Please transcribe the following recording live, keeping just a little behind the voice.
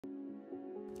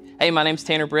Hey, my name's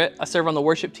Tanner Britt. I serve on the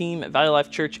worship team at Valley Life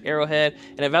Church Arrowhead.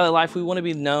 And at Valley Life, we want to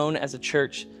be known as a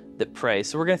church that prays.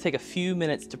 So we're going to take a few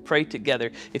minutes to pray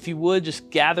together. If you would,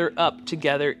 just gather up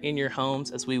together in your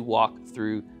homes as we walk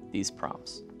through these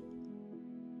prompts.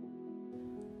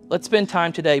 Let's spend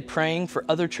time today praying for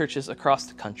other churches across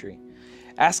the country.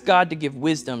 Ask God to give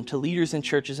wisdom to leaders in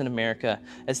churches in America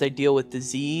as they deal with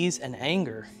disease and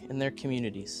anger in their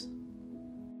communities.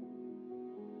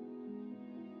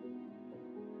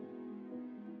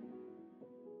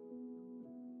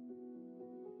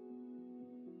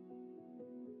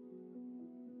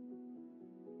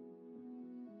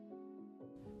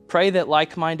 Pray that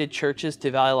like-minded churches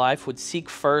to Valley Life would seek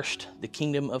first the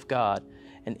kingdom of God,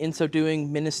 and in so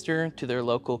doing, minister to their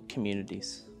local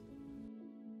communities.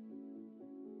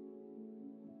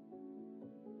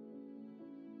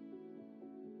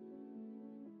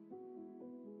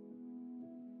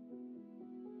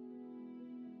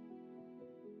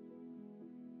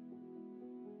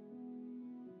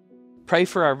 Pray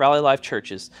for our Valley Life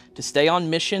churches to stay on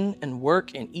mission and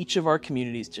work in each of our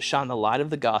communities to shine the light of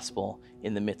the gospel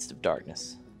in the midst of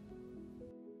darkness.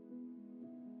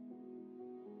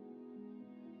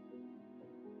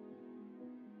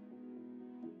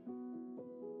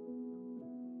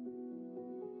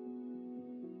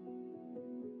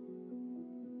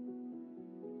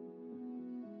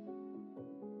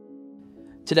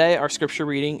 Today, our scripture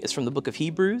reading is from the book of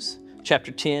Hebrews,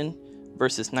 chapter 10,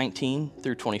 verses 19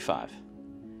 through 25.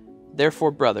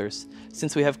 Therefore, brothers,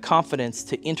 since we have confidence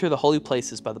to enter the holy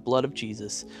places by the blood of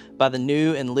Jesus, by the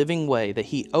new and living way that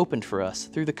he opened for us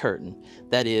through the curtain,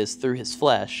 that is, through his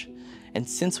flesh, and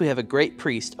since we have a great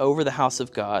priest over the house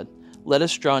of God, let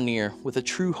us draw near with a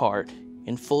true heart,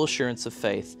 in full assurance of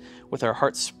faith, with our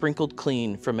hearts sprinkled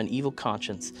clean from an evil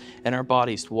conscience, and our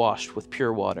bodies washed with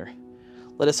pure water.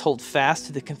 Let us hold fast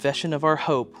to the confession of our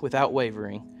hope without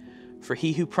wavering, for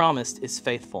he who promised is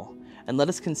faithful. And let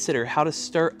us consider how to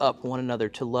stir up one another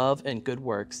to love and good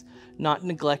works, not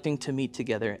neglecting to meet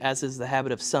together, as is the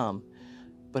habit of some,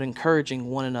 but encouraging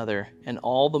one another, and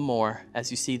all the more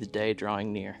as you see the day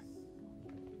drawing near.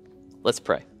 Let's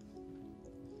pray.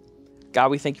 God,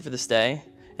 we thank you for this day.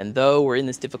 And though we're in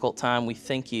this difficult time, we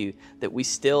thank you that we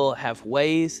still have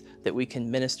ways that we can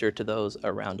minister to those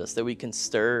around us, that we can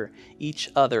stir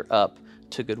each other up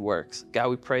to good works. God,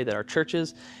 we pray that our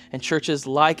churches and churches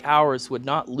like ours would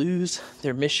not lose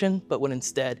their mission, but would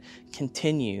instead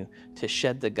continue to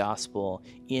shed the gospel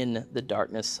in the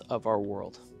darkness of our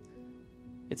world.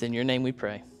 It's in your name we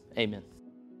pray. Amen.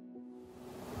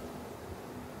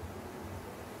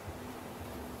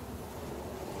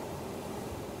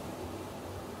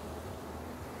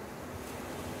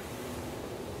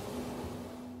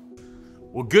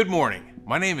 Well, good morning.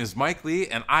 My name is Mike Lee,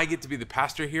 and I get to be the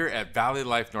pastor here at Valley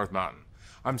Life North Mountain.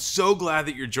 I'm so glad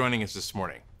that you're joining us this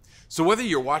morning. So whether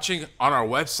you're watching on our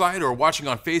website or watching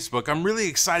on Facebook, I'm really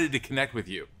excited to connect with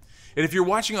you. And if you're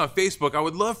watching on Facebook, I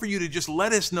would love for you to just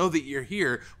let us know that you're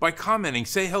here by commenting.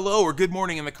 Say hello or good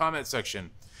morning in the comment section.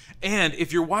 And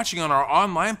if you're watching on our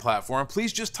online platform,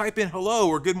 please just type in hello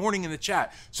or good morning in the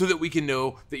chat so that we can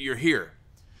know that you're here.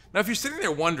 Now, if you're sitting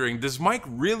there wondering, does Mike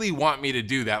really want me to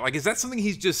do that? Like, is that something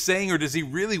he's just saying, or does he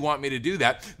really want me to do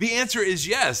that? The answer is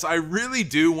yes, I really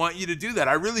do want you to do that.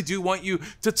 I really do want you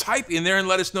to type in there and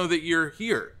let us know that you're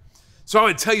here. So I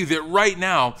would tell you that right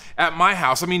now at my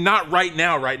house, I mean, not right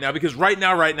now, because right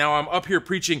now, I'm up here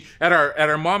preaching at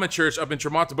our mama church up in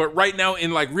Tremonton, but right now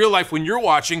in like real life, when you're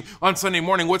watching on Sunday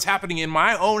morning, what's happening in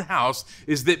my own house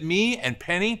is that me and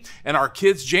Penny and our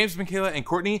kids, James, Michaela, and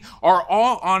Courtney, are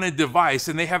all on a device,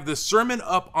 and they have the sermon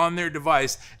up on their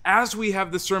device as we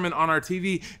have the sermon on our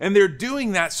TV, and they're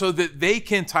doing that so that they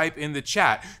can type in the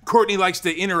chat. Courtney likes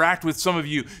to interact with some of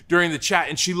you during the chat,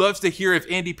 and she loves to hear if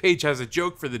Andy Page has a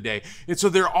joke for the day. And so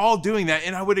they're all doing that,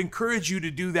 and I would encourage you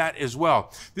to do that as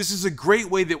well. This is a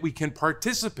great way that we can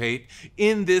participate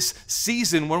in this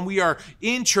season when we are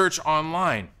in church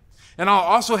online. And I'll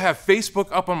also have Facebook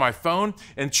up on my phone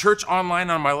and church online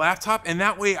on my laptop, and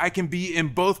that way I can be in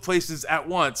both places at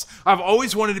once. I've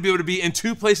always wanted to be able to be in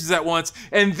two places at once,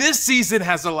 and this season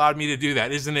has allowed me to do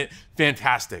that. Isn't it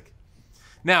fantastic?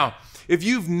 Now, if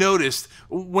you've noticed,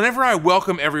 whenever I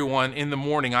welcome everyone in the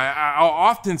morning, I'll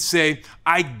often say,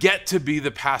 I get to be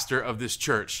the pastor of this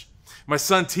church. My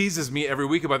son teases me every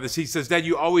week about this. He says, Dad,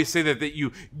 you always say that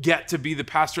you get to be the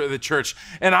pastor of the church.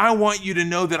 And I want you to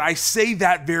know that I say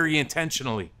that very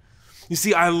intentionally. You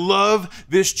see, I love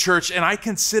this church, and I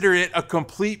consider it a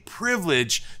complete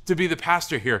privilege to be the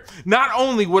pastor here. Not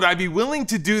only would I be willing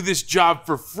to do this job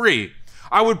for free,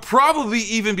 I would probably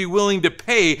even be willing to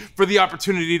pay for the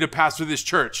opportunity to pastor this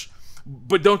church.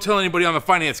 But don't tell anybody on the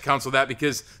finance council that,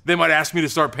 because they might ask me to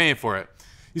start paying for it.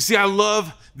 You see, I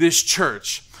love this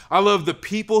church. I love the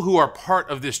people who are part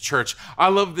of this church. I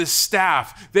love the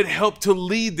staff that help to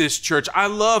lead this church. I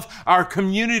love our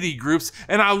community groups,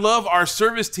 and I love our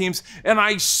service teams, and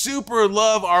I super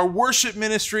love our worship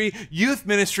ministry, youth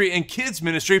ministry, and kids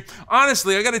ministry.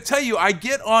 Honestly, I got to tell you, I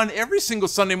get on every single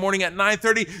Sunday morning at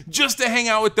 9:30 just to hang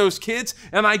out with those kids,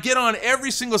 and I get on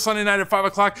every single Sunday night at 5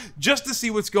 o'clock just to see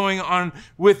what's going on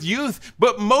with youth.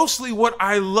 But mostly what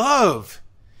I love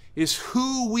is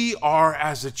who we are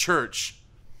as a church.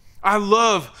 I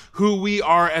love who we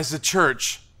are as a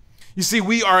church. You see,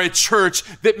 we are a church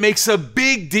that makes a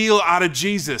big deal out of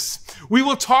Jesus. We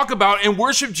will talk about and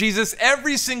worship Jesus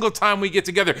every single time we get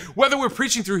together. Whether we're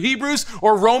preaching through Hebrews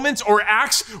or Romans or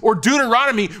Acts or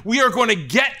Deuteronomy, we are going to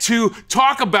get to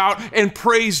talk about and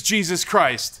praise Jesus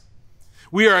Christ.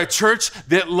 We are a church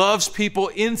that loves people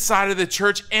inside of the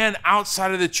church and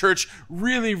outside of the church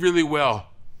really, really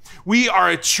well. We are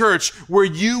a church where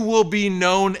you will be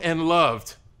known and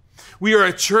loved. We are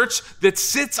a church that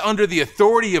sits under the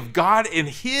authority of God and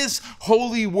His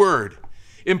holy word,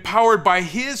 empowered by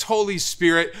His Holy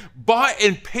Spirit, bought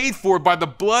and paid for by the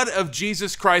blood of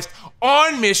Jesus Christ,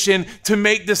 on mission to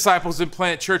make disciples and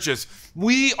plant churches.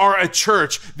 We are a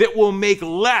church that will make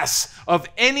less of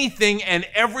anything and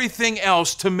everything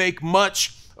else to make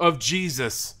much of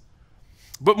Jesus.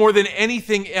 But more than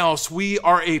anything else, we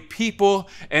are a people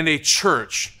and a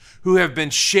church who have been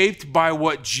shaped by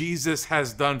what Jesus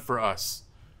has done for us.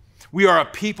 We are a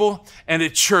people and a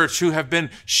church who have been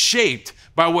shaped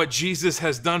by what Jesus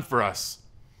has done for us.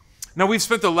 Now, we've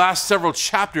spent the last several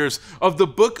chapters of the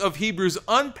book of Hebrews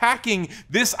unpacking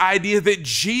this idea that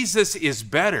Jesus is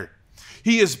better.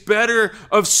 He is better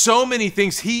of so many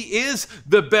things. He is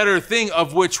the better thing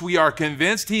of which we are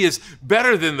convinced. He is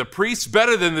better than the priests,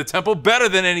 better than the temple, better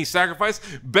than any sacrifice,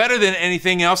 better than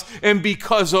anything else. And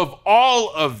because of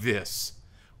all of this,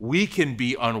 we can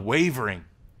be unwavering.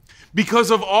 Because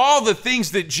of all the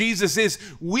things that Jesus is,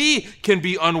 we can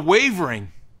be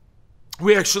unwavering.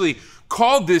 We actually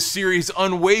called this series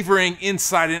Unwavering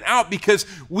Inside and Out because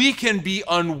we can be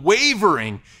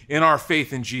unwavering in our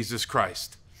faith in Jesus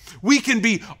Christ. We can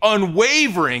be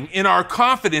unwavering in our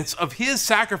confidence of His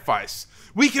sacrifice.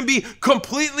 We can be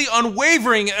completely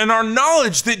unwavering in our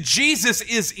knowledge that Jesus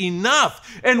is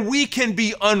enough. And we can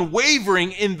be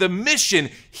unwavering in the mission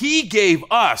He gave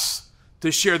us to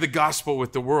share the gospel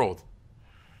with the world.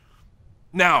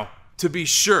 Now, to be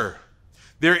sure,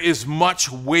 there is much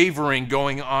wavering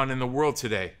going on in the world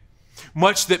today.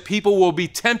 Much that people will be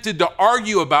tempted to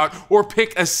argue about or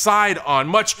pick a side on.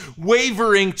 Much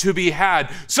wavering to be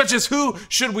had, such as who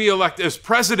should we elect as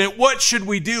president? What should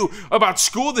we do about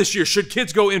school this year? Should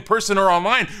kids go in person or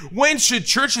online? When should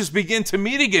churches begin to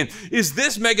meet again? Is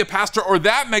this mega pastor or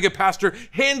that mega pastor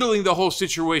handling the whole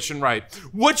situation right?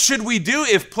 What should we do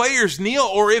if players kneel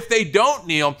or if they don't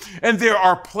kneel? And there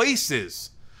are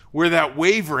places where that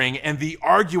wavering and the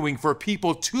arguing for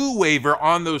people to waver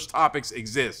on those topics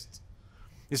exists.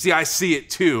 You see, I see it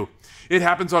too. It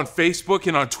happens on Facebook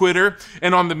and on Twitter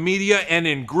and on the media and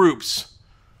in groups.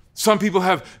 Some people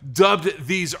have dubbed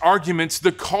these arguments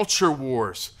the culture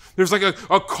wars. There's like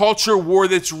a culture war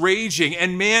that's raging,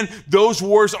 and man, those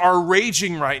wars are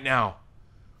raging right now.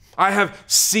 I have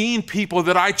seen people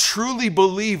that I truly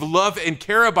believe love and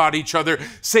care about each other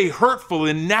say hurtful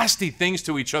and nasty things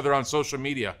to each other on social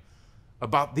media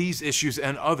about these issues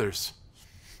and others.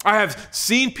 I have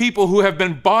seen people who have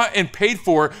been bought and paid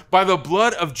for by the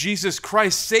blood of Jesus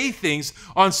Christ say things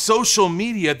on social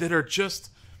media that are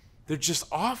they're just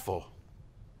awful.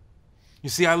 You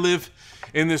see, I live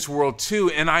in this world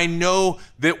too, and I know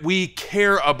that we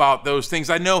care about those things.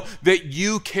 I know that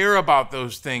you care about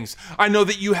those things. I know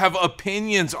that you have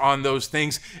opinions on those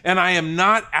things, and I am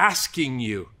not asking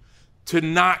you to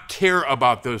not care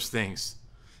about those things.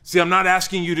 See, I'm not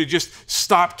asking you to just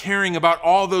stop caring about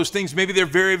all those things. Maybe they're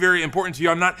very, very important to you.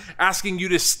 I'm not asking you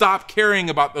to stop caring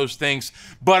about those things,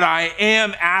 but I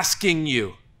am asking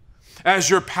you, as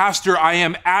your pastor, I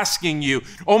am asking you,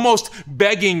 almost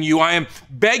begging you, I am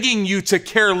begging you to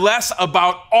care less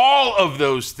about all of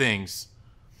those things.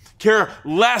 Care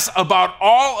less about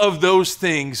all of those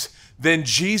things than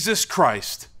Jesus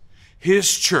Christ,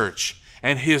 His church,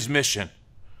 and His mission.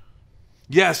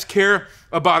 Yes, care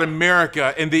about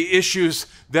America and the issues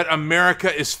that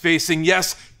America is facing.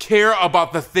 Yes, care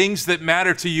about the things that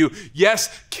matter to you.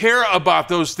 Yes, care about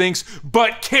those things,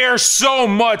 but care so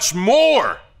much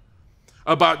more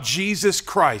about Jesus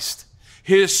Christ,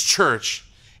 His church,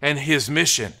 and His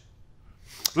mission.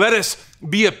 Let us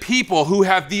be a people who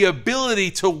have the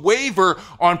ability to waver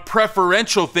on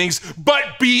preferential things,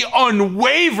 but be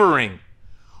unwavering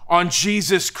on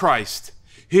Jesus Christ,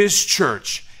 his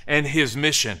church, and his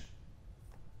mission.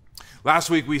 Last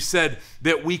week we said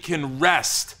that we can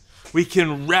rest. We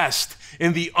can rest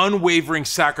in the unwavering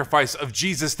sacrifice of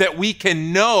Jesus, that we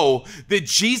can know that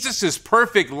Jesus'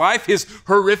 perfect life, his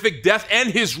horrific death, and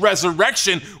his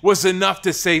resurrection was enough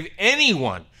to save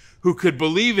anyone who could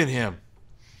believe in him.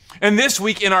 And this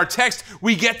week in our text,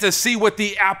 we get to see what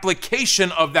the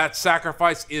application of that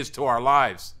sacrifice is to our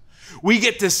lives. We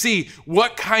get to see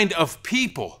what kind of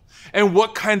people and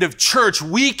what kind of church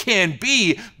we can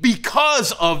be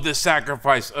because of the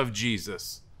sacrifice of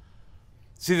Jesus.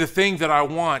 See, the thing that I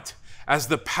want as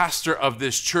the pastor of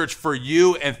this church for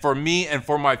you and for me and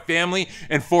for my family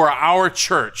and for our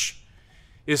church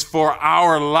is for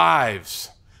our lives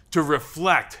to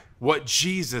reflect what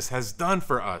Jesus has done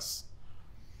for us.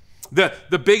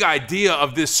 The big idea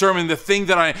of this sermon, the thing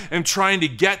that I am trying to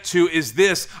get to is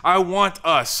this: I want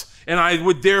us, and I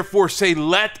would therefore say,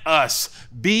 let us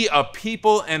be a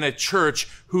people and a church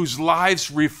whose lives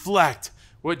reflect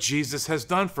what Jesus has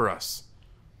done for us.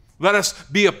 Let us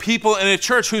be a people and a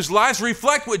church whose lives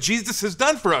reflect what Jesus has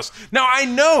done for us. Now, I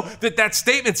know that that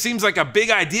statement seems like a big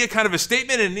idea, kind of a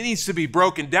statement, and it needs to be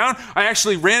broken down. I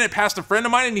actually ran it past a friend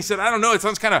of mine, and he said, I don't know, it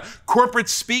sounds kind of corporate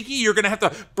speaky. You're going to have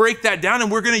to break that down,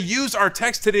 and we're going to use our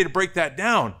text today to break that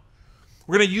down.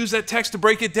 We're going to use that text to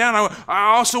break it down.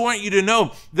 I also want you to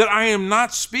know that I am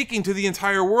not speaking to the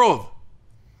entire world.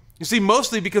 You see,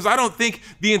 mostly because I don't think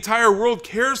the entire world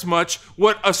cares much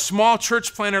what a small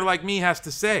church planner like me has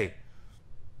to say.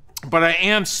 But I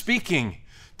am speaking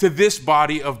to this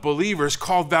body of believers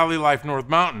called Valley Life North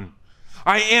Mountain.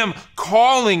 I am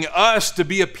calling us to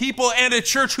be a people and a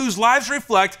church whose lives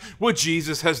reflect what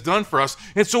Jesus has done for us.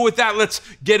 And so with that, let's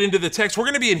get into the text. We're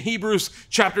going to be in Hebrews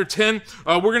chapter 10.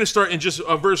 We're going to start in just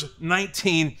verse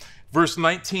 19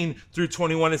 through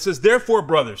 21. It says, "Therefore,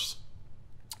 brothers,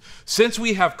 since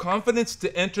we have confidence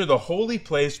to enter the holy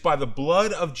place by the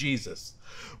blood of Jesus,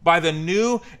 by the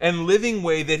new and living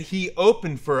way that he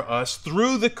opened for us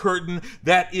through the curtain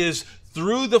that is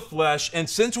through the flesh, and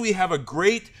since we have a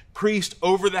great priest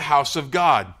over the house of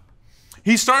God."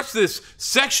 He starts this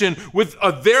section with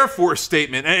a therefore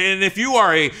statement. And if you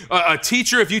are a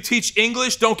teacher, if you teach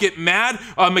English, don't get mad.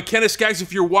 McKenna Skaggs,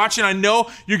 if you're watching, I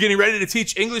know you're getting ready to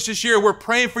teach English this year. We're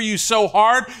praying for you so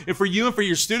hard, and for you and for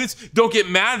your students. Don't get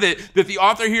mad that the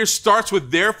author here starts with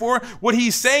therefore. What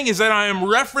he's saying is that I am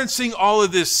referencing all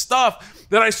of this stuff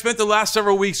that I spent the last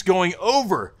several weeks going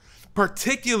over,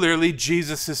 particularly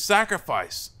Jesus'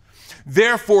 sacrifice.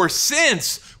 Therefore,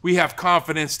 since we have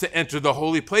confidence to enter the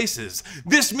holy places,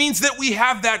 this means that we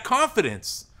have that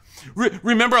confidence.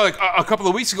 Remember, like a couple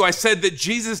of weeks ago, I said that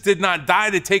Jesus did not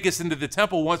die to take us into the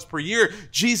temple once per year.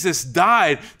 Jesus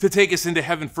died to take us into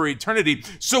heaven for eternity.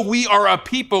 So we are a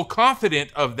people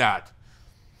confident of that.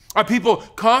 A people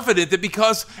confident that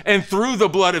because and through the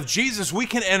blood of Jesus, we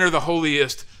can enter the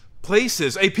holiest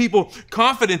places. A people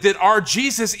confident that our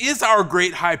Jesus is our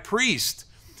great high priest,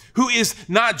 who is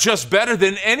not just better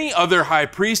than any other high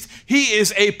priest, he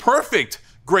is a perfect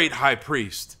great high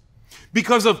priest.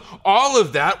 Because of all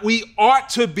of that, we ought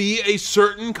to be a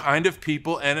certain kind of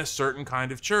people and a certain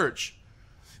kind of church.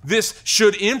 This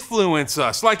should influence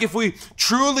us. Like if we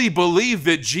truly believe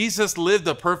that Jesus lived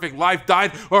a perfect life,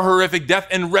 died a horrific death,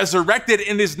 and resurrected,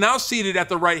 and is now seated at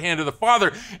the right hand of the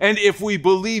Father, and if we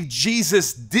believe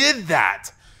Jesus did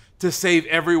that to save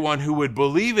everyone who would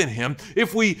believe in him,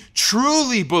 if we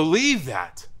truly believe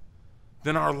that,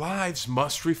 then our lives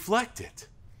must reflect it.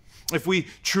 If we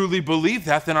truly believe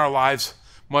that, then our lives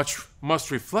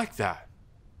must reflect that.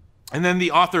 And then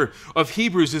the author of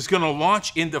Hebrews is going to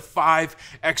launch into 5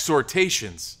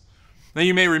 exhortations. Now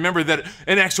you may remember that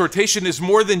an exhortation is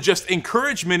more than just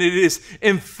encouragement. It is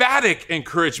emphatic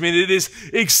encouragement. It is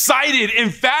excited,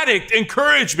 emphatic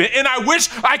encouragement. And I wish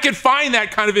I could find that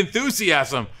kind of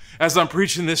enthusiasm as I'm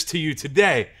preaching this to you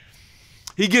today.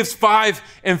 He gives 5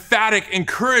 emphatic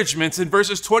encouragements in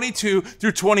verses 22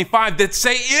 through 25 that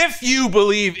say, if you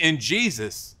believe in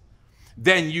Jesus,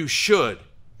 then you should.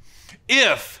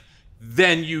 If,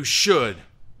 then you should.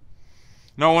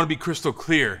 Now I want to be crystal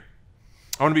clear.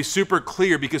 I want to be super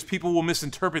clear because people will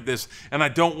misinterpret this, and I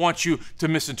don't want you to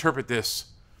misinterpret this.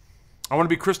 I want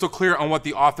to be crystal clear on what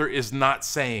the author is not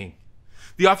saying.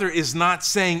 The author is not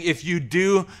saying if you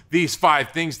do these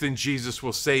 5 things, then Jesus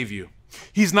will save you.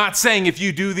 He's not saying if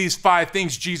you do these 5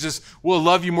 things, Jesus will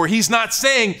love you more. He's not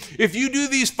saying if you do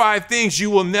these 5 things, you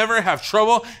will never have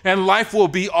trouble and life will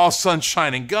be all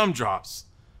sunshine and gumdrops.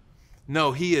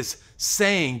 No, he is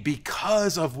saying,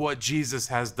 because of what Jesus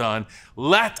has done,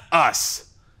 let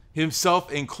us,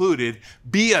 himself included,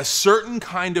 be a certain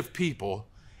kind of people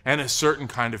and a certain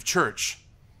kind of church.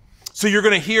 So you're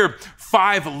going to hear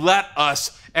 5 let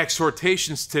us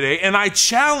exhortations today, and I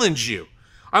challenge you.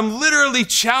 I'm literally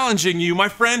challenging you. My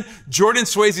friend Jordan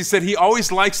Swayze said he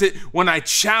always likes it when I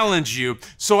challenge you.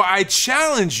 So I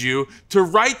challenge you to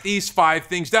write these 5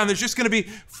 things down. There's just going to be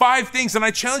 5 things, and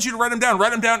I challenge you to write them down.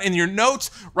 Write them down in your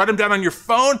notes. Write them down on your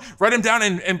phone. Write them down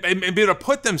and be able to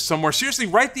put them somewhere. Seriously,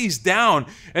 write these down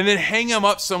and then hang them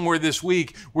up somewhere this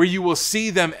week where you will see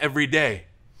them every day.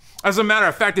 As a matter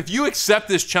of fact, if you accept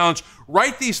this challenge,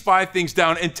 write these 5 things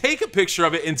down and take a picture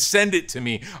of it and send it to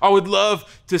me. I would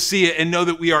love to see it and know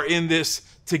that we are in this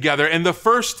together. And the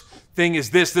first thing is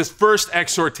this first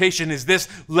exhortation is this: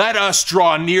 let us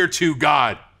draw near to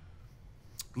God.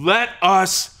 Let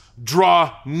us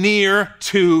draw near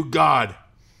to God.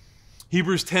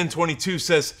 Hebrews 10:22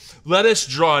 says, let us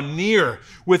draw near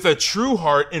with a true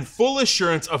heart and full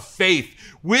assurance of faith,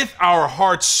 with our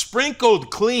hearts sprinkled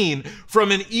clean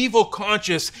from an evil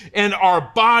conscience and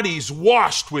our bodies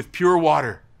washed with pure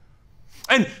water.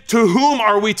 And to whom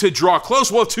are we to draw close?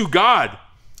 Well, to God.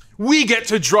 We get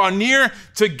to draw near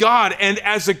to God. And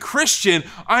as a Christian,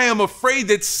 I am afraid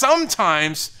that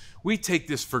sometimes we take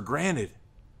this for granted.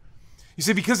 You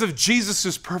see, because of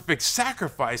Jesus' perfect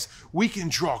sacrifice, we can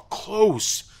draw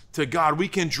close to God. We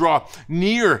can draw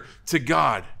near to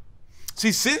God.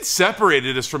 See, sin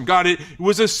separated us from God. It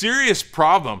was a serious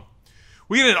problem.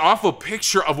 We get an awful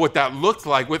picture of what that looked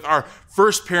like with our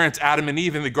first parents, Adam and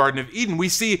Eve, in the Garden of Eden. We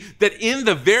see that in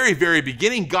the very, very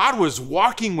beginning, God was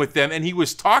walking with them and he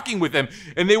was talking with them,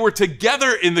 and they were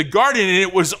together in the garden, and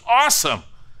it was awesome.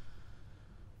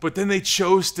 But then they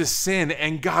chose to sin,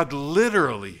 and God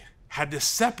literally had to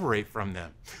separate from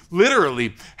them,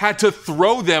 literally had to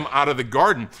throw them out of the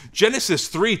garden. Genesis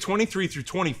 3:23 through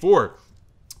 24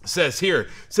 says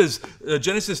Genesis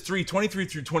 3:23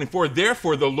 through 24,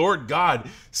 therefore the Lord God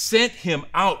sent him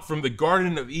out from the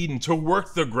Garden of Eden to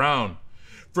work the ground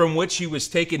from which he was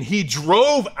taken. He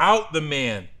drove out the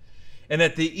man, and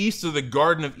at the east of the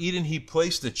Garden of Eden he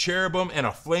placed a cherubim and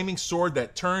a flaming sword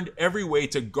that turned every way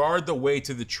to guard the way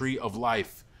to the tree of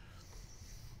life.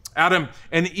 Adam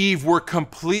and Eve were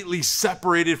completely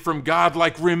separated from God,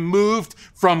 like removed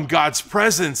from God's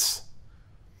presence.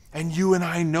 And you and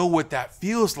I know what that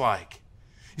feels like.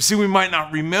 You see, we might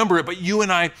not remember it, but you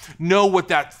and I know what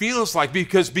that feels like,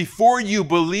 because before you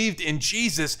believed in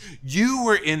Jesus, you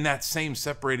were in that same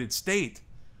separated state.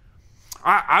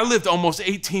 I lived almost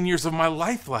 18 years of my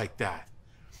life like that.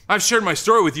 I've shared my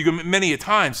story with you many a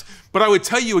times, but I would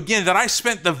tell you again that I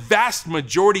spent the vast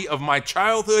majority of my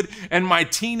childhood and my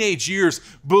teenage years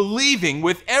believing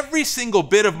with every single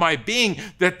bit of my being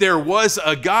that there was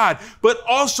a God, but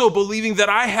also believing that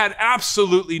I had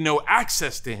absolutely no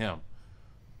access to him.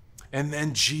 And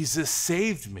then Jesus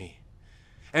saved me.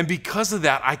 And because of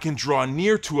that, I can draw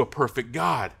near to a perfect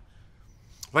God.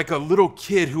 Like a little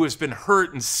kid who has been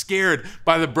hurt and scared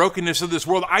by the brokenness of this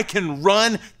world, I can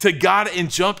run to God and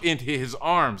jump into his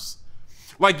arms.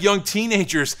 Like young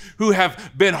teenagers who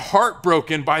have been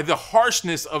heartbroken by the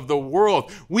harshness of the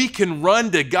world, we can run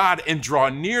to God and draw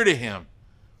near to him.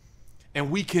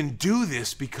 And we can do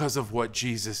this because of what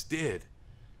Jesus did.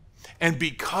 And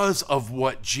because of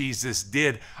what Jesus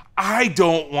did, I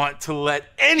don't want to let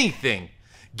anything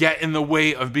get in the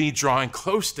way of me drawing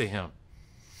close to him.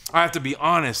 I have to be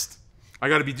honest. I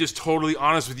got to be just totally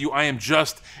honest with you. I am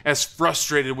just as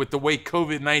frustrated with the way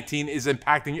COVID-19 is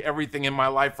impacting everything in my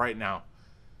life right now.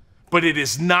 But it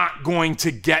is not going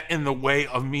to get in the way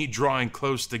of me drawing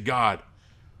close to God.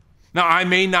 Now, I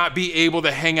may not be able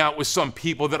to hang out with some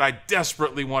people that I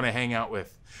desperately want to hang out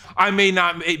with. I may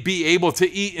not be able to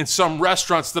eat in some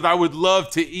restaurants that I would love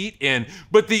to eat in.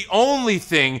 But the only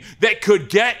thing that could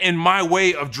get in my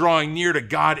way of drawing near to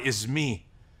God is me.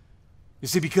 You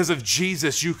see, because of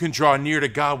Jesus, you can draw near to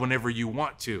God whenever you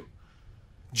want to.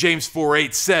 James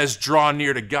 4:8 says, draw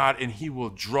near to God and he will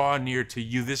draw near to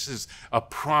you. This is a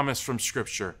promise from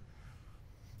Scripture.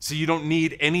 So you don't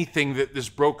need anything that this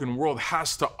broken world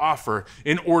has to offer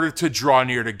in order to draw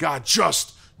near to God.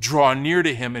 Just draw near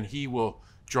to him and he will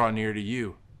draw near to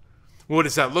you. What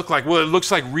does that look like? Well, it looks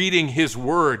like reading his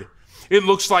word. It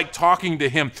looks like talking to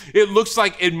him. It looks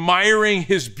like admiring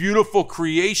his beautiful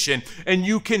creation. And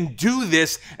you can do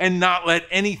this and not let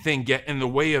anything get in the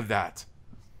way of that.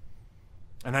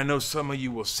 And I know some of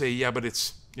you will say, yeah, but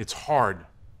it's hard.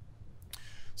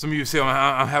 Some of you say,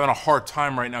 I'm having a hard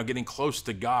time right now getting close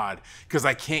to God because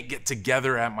I can't get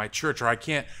together at my church, or I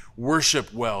can't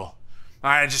worship well.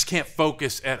 I just can't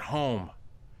focus at home.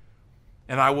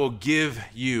 And I will give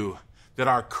you that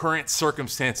our current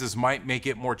circumstances might make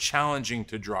it more challenging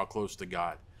to draw close to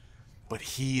God. But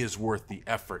he is worth the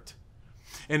effort.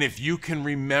 And if you can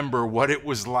remember what it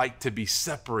was like to be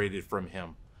separated from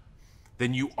him,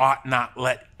 then you ought not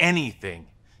let anything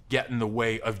get in the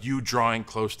way of you drawing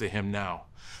close to him now.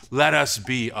 Let us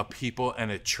be a people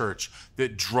and a church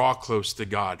that draw close to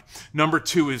God. Number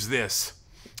two is this.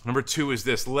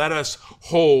 Let us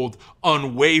hold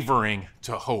unwavering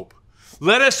to hope.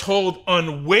 Let us hold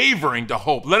unwavering to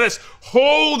hope. Let us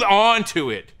hold on to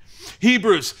it.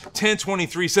 Hebrews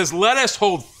 10:23 says, let us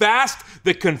hold fast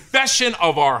the confession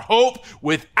of our hope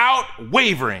without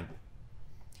wavering.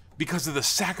 Because of the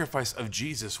sacrifice of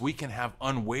Jesus, we can have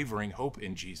unwavering hope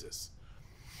in Jesus.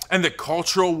 And the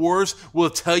cultural wars will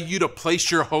tell you to place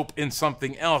your hope in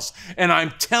something else. And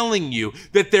I'm telling you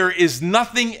that there is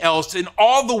nothing else in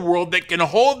all the world that can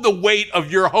hold the weight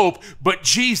of your hope but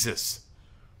Jesus.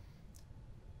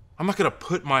 I'm not going to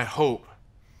put my hope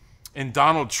in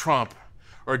Donald Trump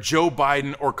or Joe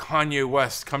Biden or Kanye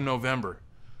West come November.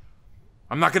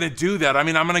 I'm not going to do that. I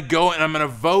mean, I'm going to go and I'm going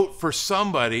to vote for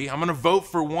somebody. I'm going to vote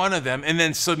for one of them and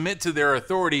then submit to their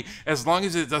authority as long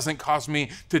as it doesn't cause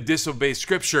me to disobey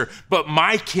Scripture. But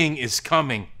my King is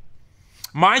coming.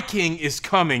 My King is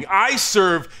coming. I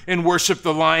serve and worship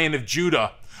the Lion of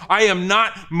Judah. I am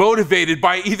not motivated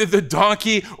by either the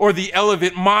donkey or the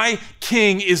elephant. My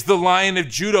King is the Lion of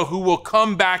Judah who will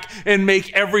come back and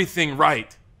make everything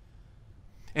right.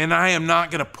 And I am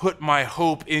not going to put my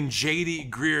hope in J.D.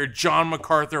 Greear, John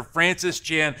MacArthur, Francis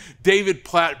Chan, David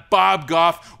Platt, Bob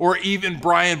Goff, or even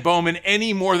Brian Bowman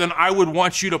any more than I would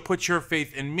want you to put your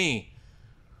faith in me.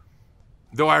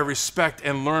 Though I respect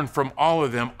and learn from all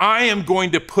of them, I am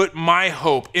going to put my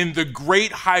hope in the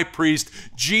great high priest,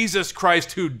 Jesus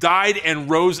Christ, who died and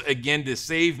rose again to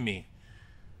save me.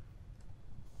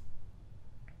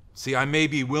 See, I may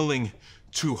be willing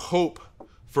to hope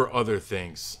for other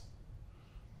things,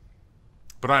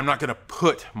 but I'm not going to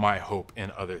put my hope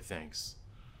in other things.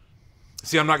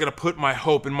 See, I'm not going to put my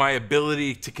hope in my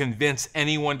ability to convince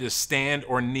anyone to stand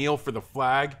or kneel for the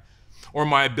flag, or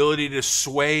my ability to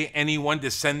sway anyone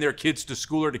to send their kids to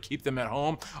school or to keep them at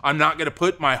home. I'm not going to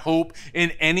put my hope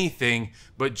in anything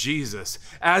but Jesus.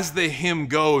 As the hymn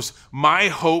goes, my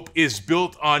hope is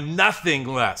built on nothing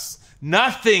less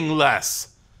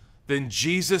than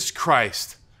Jesus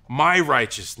Christ, my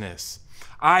righteousness.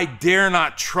 I dare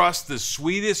not trust the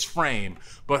sweetest frame,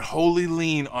 but wholly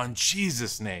lean on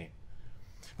Jesus' name.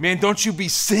 Man, don't you be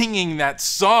singing that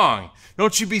song.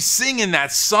 Don't you be singing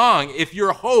that song if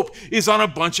your hope is on a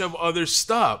bunch of other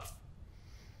stuff.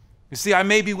 You see, I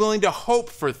may be willing to hope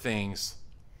for things.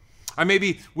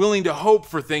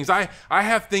 I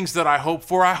have things that I hope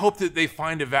for. I hope that they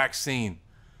find a vaccine.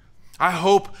 I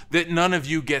hope that none of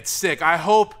you get sick. I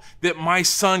hope that my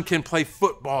son can play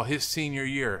football his senior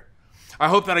year. I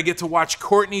hope that I get to watch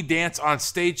Courtney dance on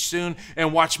stage soon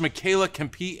and watch Michaela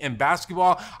compete in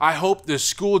basketball. I hope the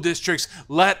school districts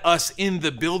let us in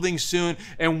the building soon,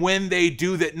 and when they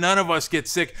do, that none of us get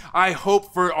sick. I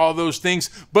hope for all those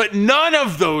things, but none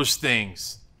of those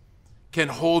things can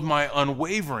hold my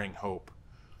unwavering hope.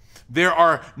 There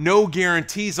are no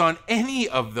guarantees on any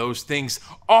of those things.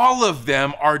 All of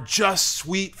them are just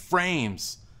sweet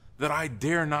frames that I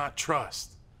dare not trust.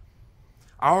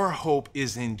 Our hope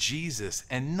is in Jesus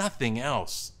and nothing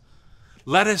else.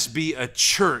 Let us be a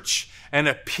church and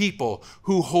a people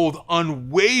who hold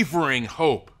unwavering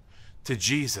hope to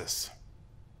Jesus.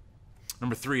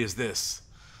 Number 3 is this.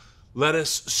 Let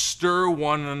us stir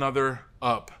one another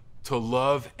up to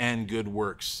love and good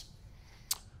works.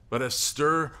 Let us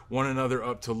stir one another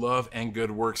up to love and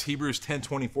good works. Hebrews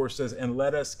 10:24 says, and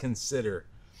let us consider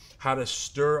how to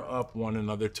stir up one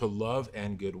another to love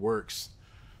and good works.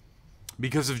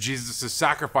 Because of Jesus'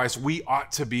 sacrifice, we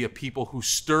ought to be a people who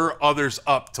stir others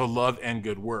up to love and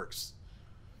good works.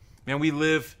 Man, we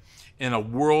live in a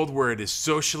world where it is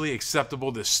socially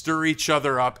acceptable to stir each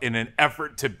other up in an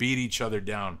effort to beat each other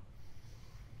down.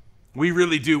 We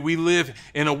really do. We live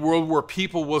in a world where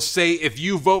people will say, if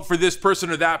you vote for this person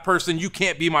or that person, you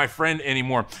can't be my friend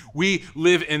anymore. We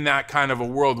live in that kind of a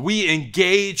world. We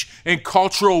engage in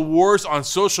cultural wars on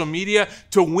social media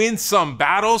to win some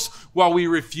battles while we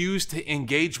refuse to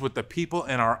engage with the people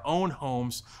in our own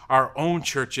homes, our own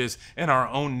churches, and our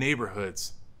own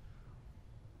neighborhoods.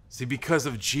 See, because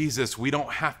of Jesus, we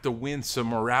don't have to win some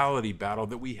morality battle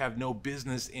that we have no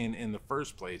business in the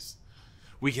first place.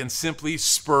 We can simply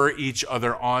spur each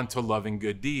other on to loving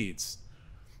good deeds.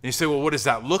 And you say, well, what does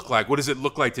that look like? What does it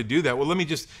look like to do that? Well, let me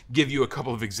just give you a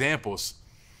couple of examples.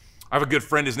 I have a good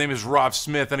friend, his name is Rob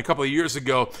Smith, and a couple of years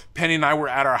ago, Penny and I were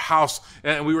at our house,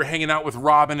 and we were hanging out with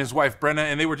Rob and his wife, Brenna,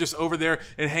 and they were just over there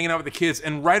and hanging out with the kids,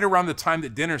 and right around the time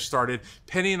that dinner started,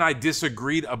 Penny and I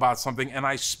disagreed about something, and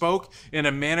I spoke in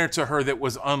a manner to her that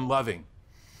was unloving.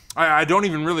 I don't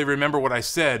even really remember what I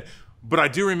said, but I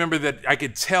do remember that I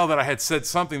could tell that I had said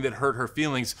something that hurt her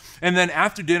feelings. And then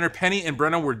after dinner, Penny and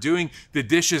Brenna were doing the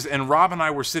dishes, and Rob and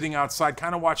I were sitting outside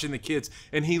kind of watching the kids,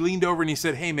 and he leaned over and he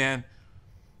said, hey, man,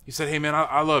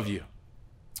 I love you.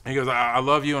 And he goes, I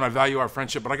love you and I value our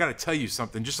friendship, but I got to tell you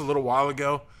something. Just a little while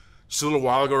ago,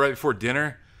 right before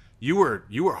dinner, you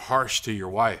were harsh to your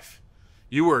wife.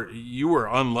 You were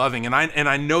unloving, and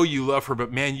I know you love her,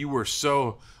 but man, you were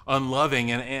so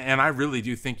unloving, and I really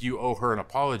do think you owe her an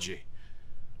apology.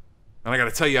 And I got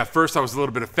to tell you, at first I was a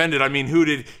little bit offended. I mean, who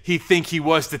did he think he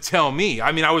was to tell me?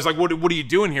 I mean, I was like, what are you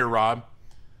doing here, Rob?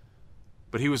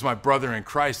 But he was my brother in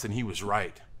Christ, and he was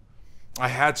right. I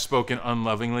had spoken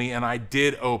unlovingly, and I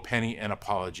did owe Penny an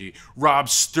apology. Rob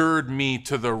stirred me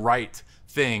to the right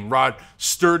thing. Rob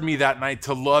stirred me that night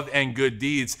to love and good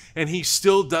deeds, and he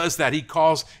still does that. He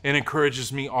calls and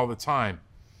encourages me all the time.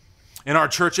 In our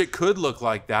church, it could look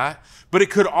like that, but it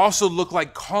could also look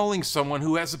like calling someone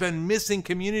who has been missing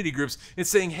community groups and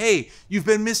saying, hey, you've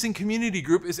been missing community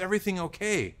group. Is everything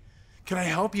okay? Can I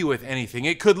help you with anything?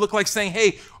 It could look like saying,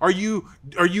 hey, are you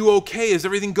okay? Is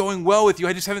everything going well with you?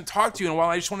 I just haven't talked to you in a while.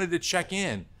 I just wanted to check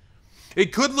in.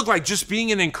 It could look like just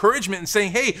being an encouragement and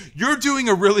saying, hey, you're doing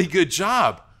a really good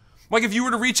job. Like if you were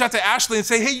to reach out to Ashley and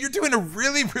say, hey, you're doing a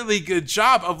really, really good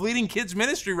job of leading kids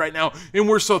ministry right now, and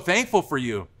we're so thankful for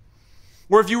you.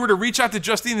 Or if you were to reach out to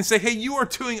Justine and say, hey, you are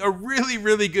doing a really,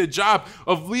 really good job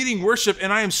of leading worship,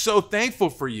 and I am so thankful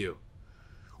for you.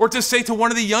 Or to say to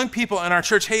one of the young people in our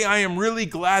church, hey, I am really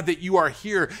glad that you are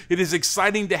here. It is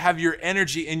exciting to have your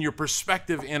energy and your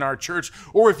perspective in our church.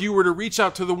 Or if you were to reach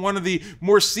out to one of the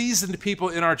more seasoned people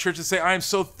in our church and say, I am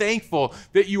so thankful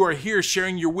that you are here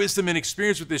sharing your wisdom and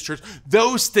experience with this church.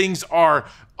 Those things are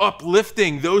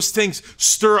uplifting. Those things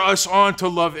stir us on to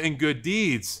love and good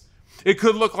deeds. It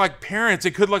could look like parents.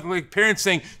 It could look like parents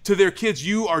saying to their kids,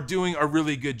 you are doing a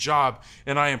really good job,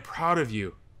 and I am proud of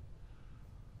you.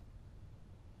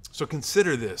 So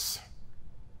consider this.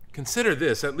 Consider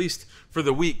this, at least for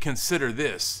the week, consider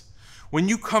this. When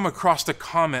you come across a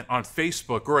comment on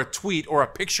Facebook or a tweet or a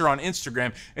picture on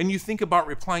Instagram and you think about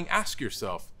replying, ask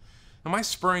yourself, am I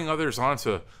spurring others on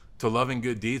to loving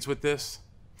good deeds with this?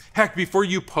 Heck, before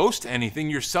you post anything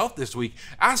yourself this week,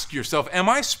 ask yourself, am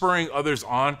I spurring others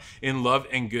on in love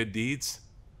and good deeds?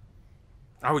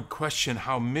 I would question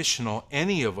how missional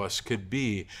any of us could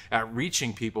be at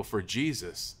reaching people for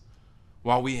Jesus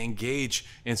while we engage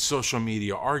in social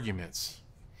media arguments.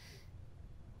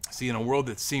 See, in a world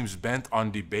that seems bent on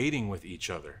debating with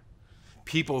each other,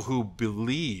 people who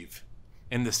believe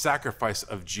in the sacrifice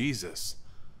of Jesus,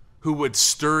 who would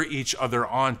stir each other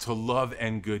on to love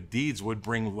and good deeds, would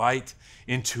bring light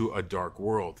into a dark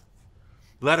world.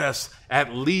 Let us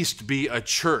at least be a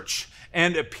church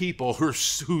and a people who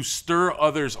stir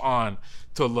others on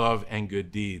to love and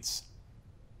good deeds.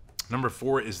 Number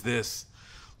 4 is this.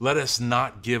 Let us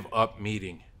not give up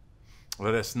meeting.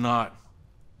 Let us not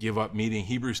give up meeting.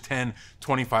 Hebrews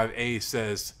 10:25a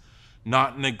says,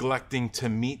 not neglecting to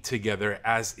meet together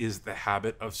as is the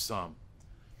habit of some.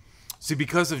 See,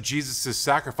 because of Jesus'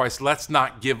 sacrifice, let's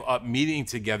not give up meeting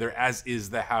together as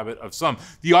is the habit of some.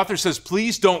 The author says,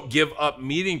 please don't give up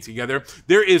meeting together.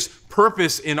 There is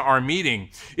purpose in our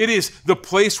meeting. It is the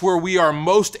place where we are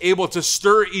most able to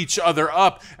stir each other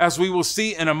up, as we will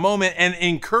see in a moment, and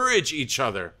encourage each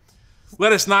other.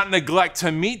 Let us not neglect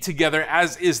to meet together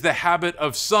as is the habit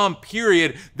of some,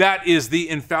 period. That is the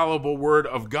infallible word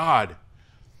of God.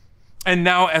 And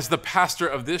now, as the pastor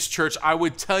of this church, I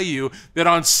would tell you that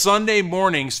on Sunday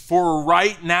mornings, for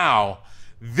right now,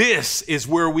 this is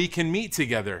where we can meet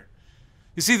together.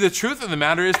 You see, the truth of the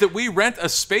matter is that we rent a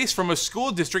space from a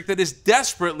school district that is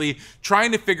desperately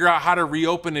trying to figure out how to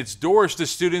reopen its doors to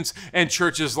students and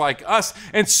churches like us.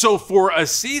 And so for a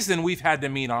season, we've had to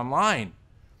meet online.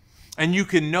 And you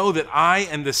can know that I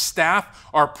and the staff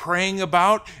are praying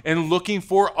about and looking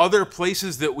for other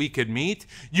places that we could meet.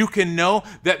 You can know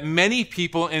that many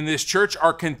people in this church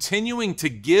are continuing to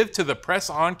give to the Press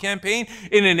On campaign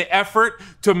in an effort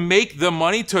to make the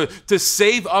money, to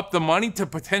save up the money to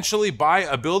potentially buy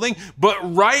a building. But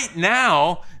right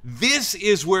now, this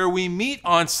is where we meet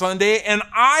on Sunday, and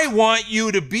I want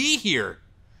you to be here.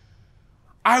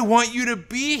 I want you to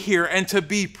be here and to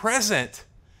be present.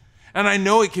 And I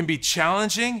know it can be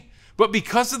challenging, but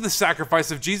because of the sacrifice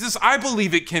of Jesus, I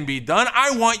believe it can be done.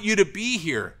 I want you to be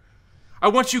here. I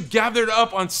want you gathered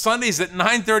up on Sundays at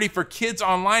 9:30 for kids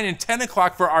online and 10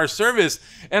 o'clock for our service.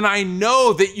 And I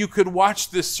know that you could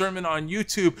watch this sermon on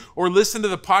YouTube or listen to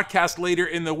the podcast later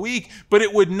in the week, but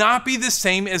it would not be the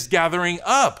same as gathering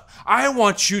up. I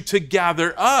want you to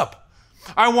gather up.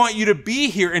 I want you to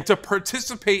be here and to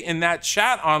participate in that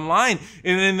chat online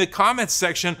and in the comments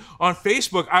section on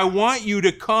Facebook. I want you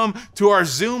to come to our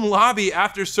Zoom lobby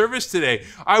after service today.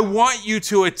 I want you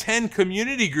to attend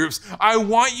community groups. I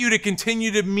want you to continue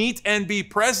to meet and be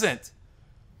present.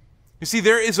 You see,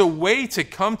 there is a way to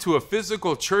come to a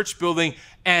physical church building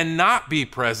and not be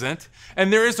present,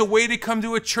 and there is a way to come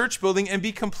to a church building and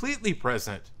be completely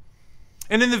present.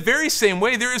 And in the very same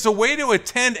way, there is a way to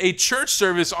attend a church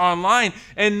service online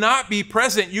and not be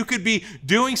present. You could be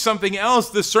doing something else.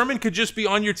 The sermon could just be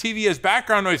on your TV as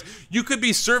background noise. You could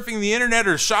be surfing the internet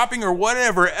or shopping or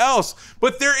whatever else.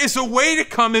 But there is a way to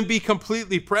come and be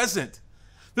completely present.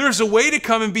 There's a way to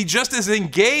come and be just as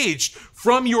engaged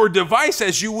from your device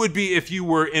as you would be if you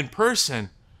were in person.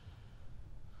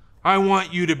 I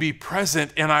want you to be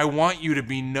present, and I want you to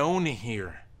be known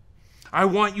here. I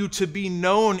want you to be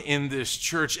known in this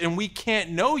church, and we can't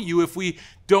know you if we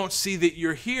don't see that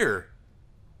you're here.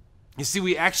 You see,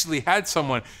 we actually had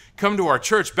someone come to our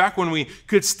church back when we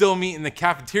could still meet in the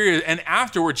cafeteria, and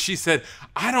afterwards she said,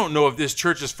 I don't know if this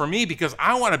church is for me because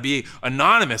I want to be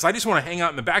anonymous. I just want to hang out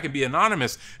in the back and be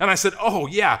anonymous. And I said, oh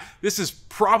yeah, this is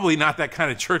probably not that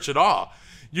kind of church at all.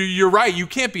 You're right, you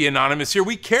can't be anonymous here.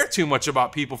 We care too much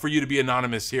about people for you to be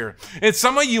anonymous here. And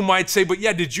some of you might say, but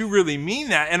yeah, did you really mean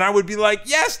that? And I would be like,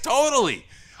 yes, totally.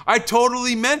 I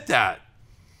totally meant that.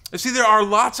 You see, there are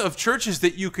lots of churches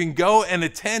that you can go and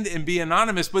attend and be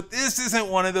anonymous, but this isn't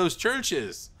one of those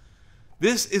churches.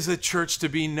 This is a church to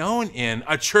be known in,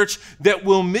 a church that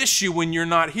will miss you when you're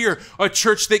not here, a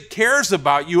church that cares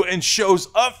about you and shows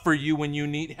up for you when you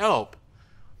need help.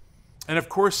 And of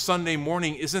course, Sunday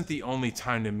morning isn't the only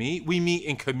time to meet. We meet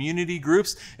in community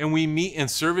groups and we meet in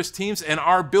service teams, and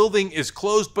our building is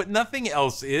closed, but nothing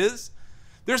else is.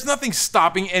 There's nothing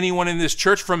stopping anyone in this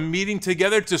church from meeting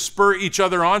together to spur each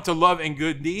other on to love and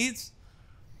good deeds.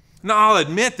 Now, I'll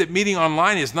admit that meeting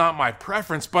online is not my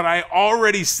preference, but I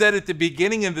already said at the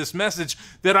beginning of this message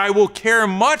that I will care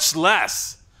much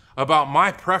less about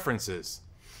my preferences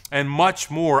and much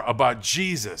more about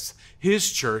Jesus,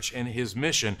 his church, and his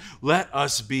mission. Let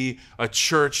us be a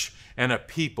church and a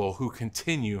people who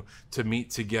continue to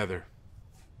meet together.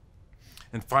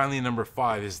 And finally, number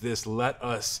 5 is this: let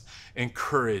us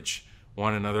encourage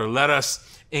one another. Let us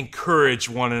encourage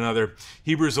one another.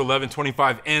 Hebrews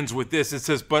 11:25 ends with this. It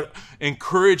says, but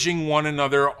encouraging one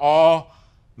another all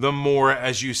the more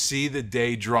as you see the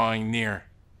day drawing near.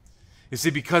 You see,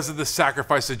 because of the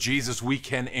sacrifice of Jesus, we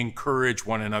can encourage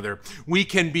one another. We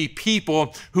can be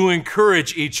people who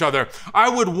encourage each other. I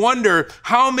would wonder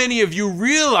how many of you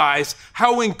realize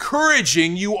how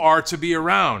encouraging you are to be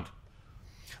around.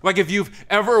 Like if you've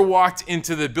ever walked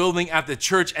into the building at the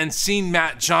church and seen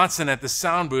Matt Johnson at the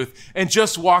sound booth and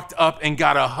just walked up and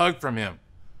got a hug from him.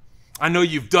 I know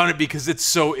you've done it because it's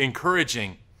so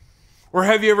encouraging. Or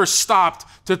have you ever stopped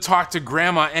to talk to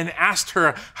grandma and asked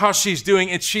her how she's doing,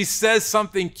 and she says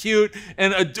something cute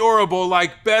and adorable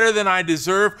like better than I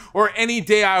deserve, or any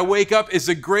day I wake up is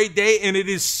a great day, and it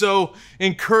is so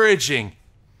encouraging.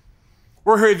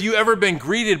 Or have you ever been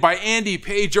greeted by Andy,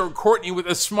 Paige, or Courtney with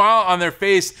a smile on their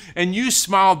face and you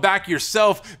smiled back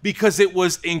yourself because it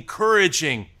was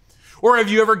encouraging? Or have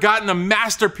you ever gotten a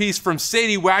masterpiece from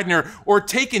Sadie Wagner or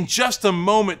taken just a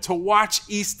moment to watch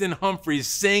Easton Humphreys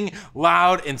sing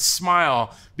loud and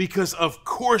smile? Because of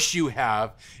course you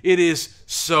have. It is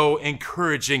so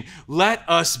encouraging. Let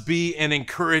us be an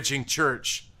encouraging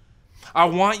church. I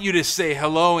want you to say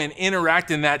hello and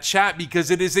interact in that chat because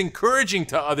it is encouraging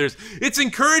to others. It's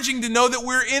encouraging to know that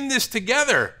we're in this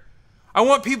together. I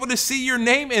want people to see your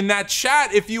name in that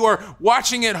chat. If you are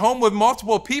watching at home with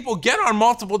multiple people, get on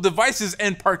multiple devices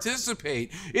and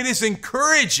participate. It is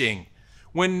encouraging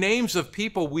when names of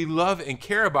people we love and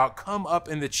care about come up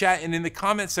in the chat and in the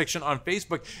comment section on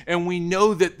Facebook, and we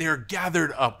know that they're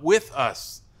gathered up with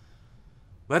us.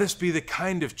 Let us be the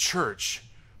kind of church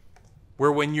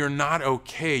where when you're not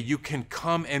okay, you can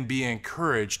come and be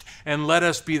encouraged. And let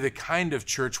us be the kind of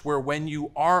church where when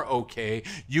you are okay,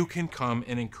 you can come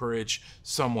and encourage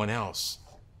someone else.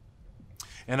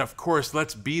 And of course,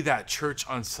 let's be that church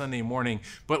on Sunday morning,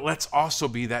 but let's also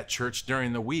be that church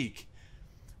during the week.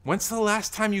 When's the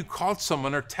last time you called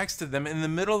someone or texted them in the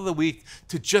middle of the week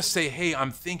to just say, hey, I'm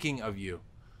thinking of you?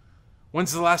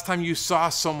 When's the last time you saw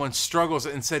someone struggles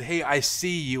and said, hey, I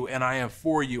see you and I am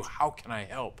for you. How can I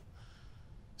help?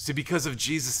 See, because of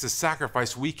Jesus'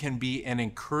 sacrifice, we can be an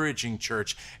encouraging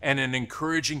church and an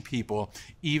encouraging people,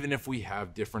 even if we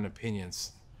have different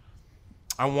opinions.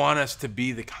 I want us to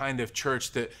be the kind of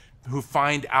church who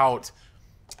find out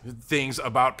things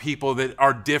about people that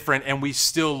are different and we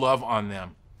still love on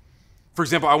them. For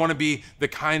example, I want to be the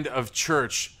kind of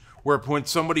church where when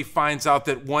somebody finds out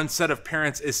that one set of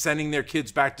parents is sending their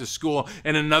kids back to school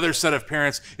and another set of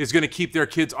parents is going to keep their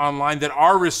kids online, that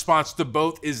our response to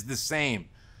both is the same.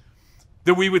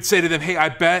 That we would say to them, hey, I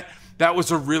bet that was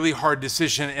a really hard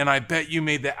decision and I bet you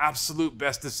made the absolute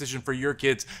best decision for your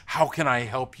kids. How can I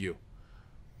help you?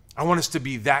 I want us to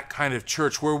be that kind of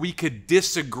church where we could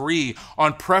disagree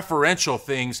on preferential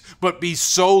things, but be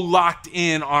so locked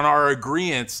in on our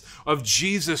agreements of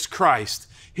Jesus Christ,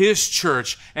 his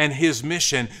church, and his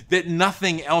mission that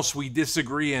nothing else we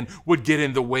disagree in would get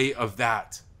in the way of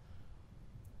that.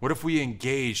 What if we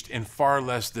engaged in far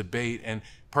less debate and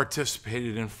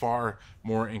participated in far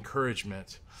more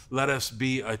encouragement? Let us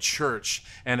be a church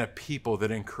and a people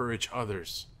that encourage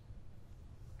others.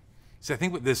 See, I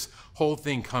think what this whole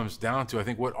thing comes down to, I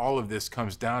think what all of this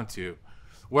comes down to,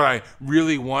 what I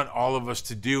really want all of us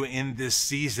to do in this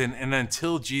season and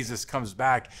until Jesus comes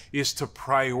back is to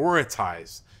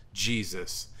prioritize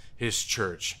Jesus, his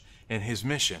church, and his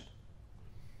mission.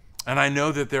 And I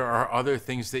know that there are other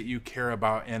things that you care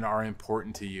about and are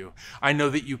important to you. I know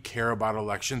that you care about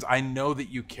elections. I know that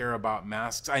you care about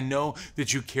masks. I know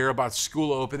that you care about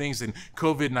school openings and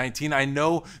COVID-19. I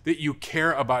know that you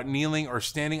care about kneeling or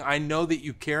standing. I know that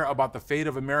you care about the fate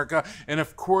of America. And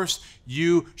of course,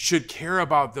 you should care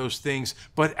about those things.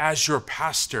 But as your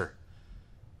pastor,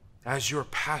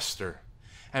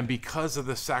 and because of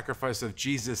the sacrifice of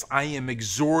Jesus, I am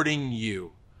exhorting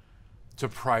you to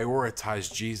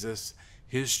prioritize Jesus,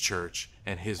 his church,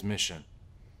 and his mission.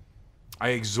 I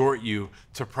exhort you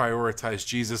to prioritize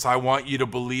Jesus. I want you to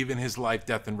believe in his life,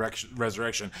 death, and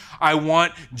resurrection. I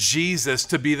want Jesus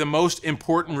to be the most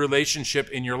important relationship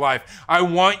in your life. I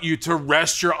want you to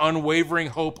rest your unwavering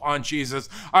hope on Jesus.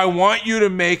 I want you to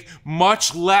make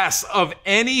much less of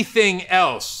anything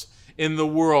else in the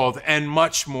world and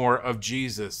much more of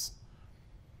Jesus.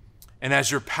 And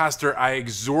as your pastor, I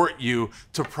exhort you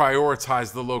to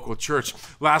prioritize the local church.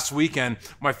 Last weekend,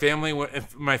 my family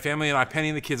and I, Penny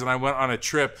and the kids, and I went on a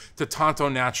trip to Tonto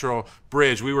Natural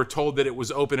Bridge. We were told that it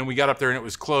was open and we got up there and it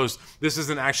was closed. This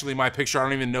isn't actually my picture. I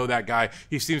don't even know that guy.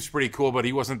 He seems pretty cool, but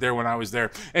he wasn't there when I was there.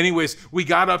 Anyways, we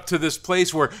got up to this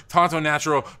place where Tonto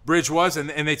Natural Bridge was, and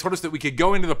they told us that we could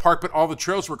go into the park, but all the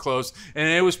trails were closed. And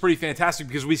it was pretty fantastic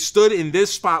because we stood in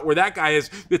this spot where that guy is.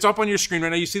 It's up on your screen right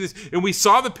now. You see this, and we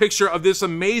saw the picture of this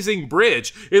amazing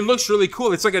bridge. It looks really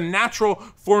cool. It's like a natural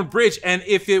formed bridge. And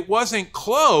if it wasn't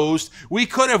closed, we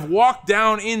could have walked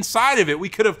down inside of it. We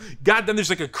could have got down. There's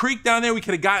like a creek down there. We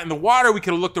could have got in the water. We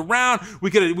could have looked around. We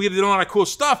did a lot of cool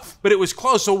stuff, but it was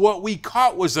closed. So what we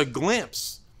caught was a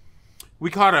glimpse. We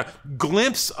caught a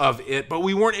glimpse of it, but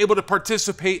we weren't able to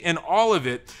participate in all of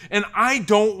it. And I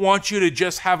don't want you to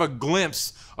just have a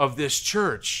glimpse of this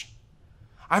church.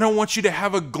 I don't want you to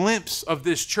have a glimpse of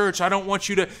this church. I don't want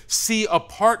you to see a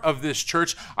part of this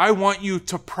church. I want you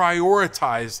to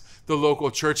prioritize the local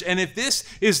church. And if this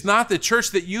is not the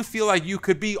church that you feel like you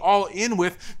could be all in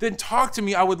with, then talk to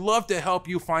me. I would love to help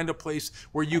you find a place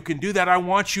where you can do that. I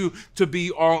want you to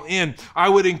be all in. I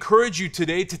would encourage you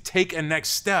today to take a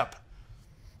next step.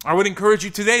 I would encourage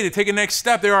you today to take a next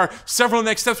step. There are several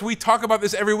next steps. We talk about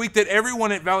this every week, that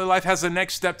everyone at Valley Life has a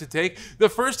next step to take. The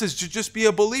first is to just be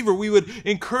a believer. We would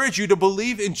encourage you to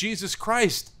believe in Jesus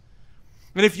Christ.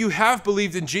 And if you have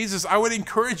believed in Jesus, I would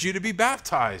encourage you to be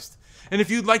baptized. And if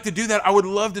you'd like to do that, I would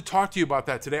love to talk to you about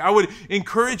that today. I would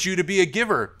encourage you to be a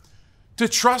giver, to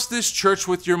trust this church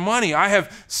with your money. I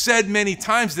have said many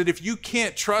times that if you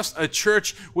can't trust a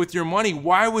church with your money,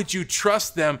 why would you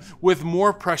trust them with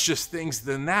more precious things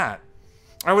than that?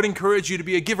 I would encourage you to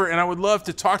be a giver, and I would love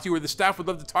to talk to you, or the staff would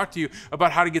love to talk to you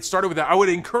about how to get started with that. I would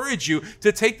encourage you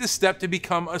to take the step to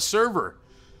become a server,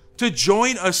 to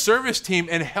join a service team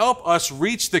and help us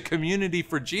reach the community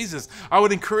for Jesus. I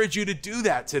would encourage you to do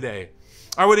that today.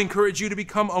 I would encourage you to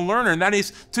become a learner, and that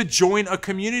is to join a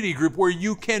community group where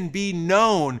you can be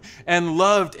known and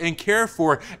loved and cared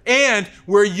for, and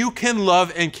where you can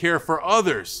love and care for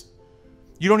others.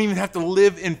 You don't even have to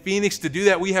live in Phoenix to do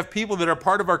that. We have people that are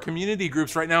part of our community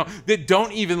groups right now that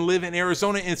don't even live in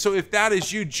Arizona. And so if that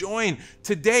is you, join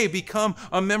today, become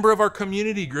a member of our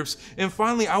community groups. And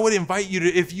finally, I would invite you to,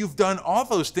 if you've done all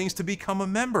those things, to become a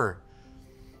member.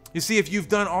 You see, if you've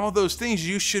done all those things,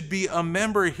 you should be a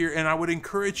member here, and I would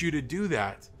encourage you to do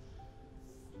that.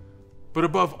 But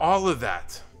above all of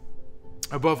that,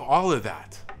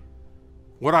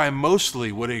 What I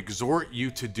mostly would exhort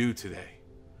you to do today,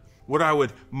 what I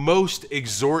would most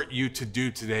exhort you to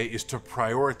do today is to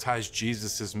prioritize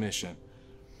Jesus' mission.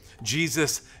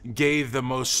 Jesus gave the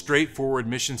most straightforward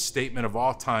mission statement of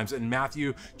all times in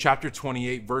Matthew chapter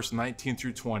 28, verse 19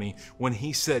 through 20, when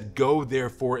he said, "Go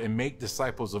therefore and make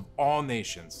disciples of all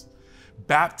nations,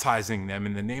 baptizing them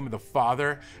in the name of the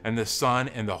Father and the Son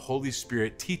and the Holy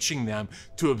Spirit, teaching them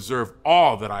to observe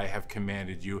all that I have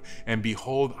commanded you. And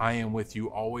behold, I am with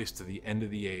you always to the end of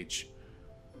the age."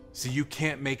 See, you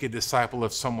can't make a disciple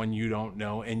of someone you don't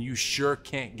know, and you sure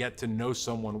can't get to know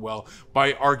someone well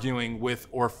by arguing with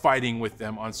or fighting with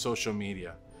them on social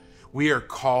media. We are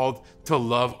called to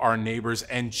love our neighbors,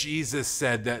 and Jesus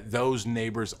said that those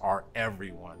neighbors are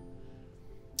everyone.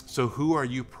 So who are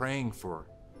you praying for?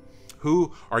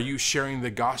 Who are you sharing the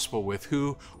gospel with?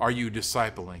 Who are you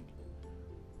discipling?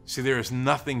 See, there is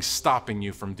nothing stopping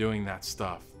you from doing that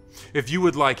stuff. If you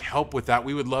would like help with that,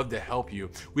 we would love to help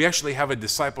you. We actually have a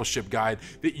discipleship guide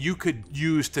that you could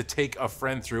use to take a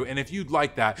friend through. And if you'd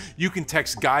like that, you can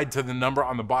text guide to the number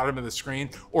on the bottom of the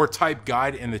screen or type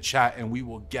guide in the chat, and we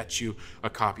will get you a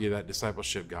copy of that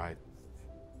discipleship guide.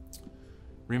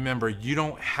 Remember, you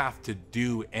don't have to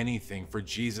do anything for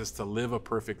Jesus to live a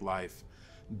perfect life,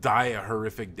 die a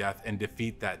horrific death, and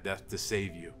defeat that death to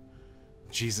save you.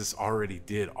 Jesus already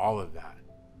did all of that.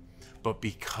 But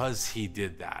because he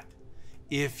did that,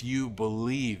 if you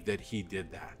believe that he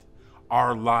did that,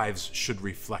 our lives should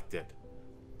reflect it.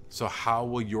 So how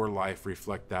will your life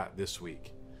reflect that this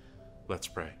week? Let's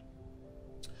pray.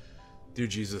 Dear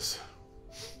Jesus,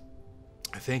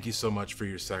 I thank you so much for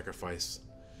your sacrifice.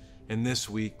 And this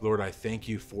week, Lord, I thank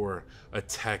you for a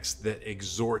text that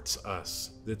exhorts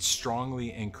us, that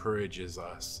strongly encourages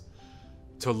us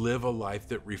to live a life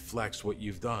that reflects what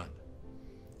you've done.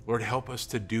 Lord, help us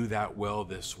to do that well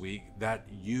this week, that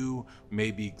you may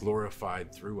be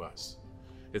glorified through us.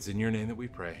 It's in your name that we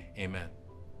pray. Amen.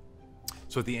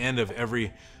 So at the end of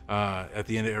every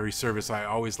service, I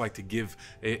always like to give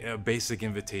a basic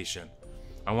invitation.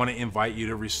 I want to invite you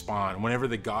to respond. Whenever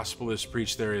the gospel is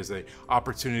preached, there is an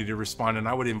opportunity to respond, and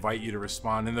I would invite you to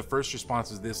respond. And the first response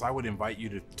is this: I would invite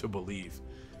you to believe.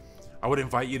 I would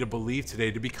invite you to believe today,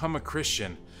 to become a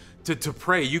Christian, to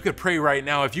pray. You could pray right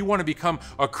now. If you want to become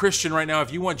a Christian right now,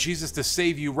 if you want Jesus to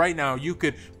save you right now, you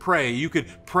could pray. You could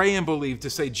pray and believe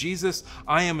to say, Jesus,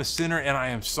 I am a sinner and I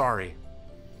am sorry.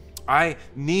 I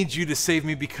need you to save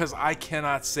me because I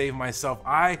cannot save myself.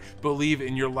 I believe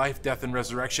in your life, death, and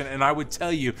resurrection. And I would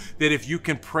tell you that if you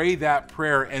can pray that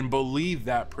prayer and believe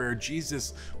that prayer,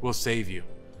 Jesus will save you.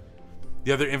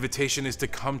 The other invitation is to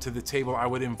come to the table. I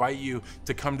would invite you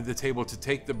to come to the table, to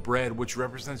take the bread, which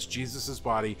represents Jesus's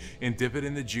body, and dip it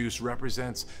in the juice,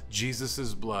 represents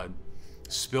Jesus's blood,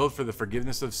 spilled for the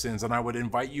forgiveness of sins. And I would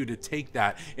invite you to take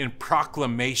that in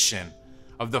proclamation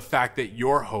of the fact that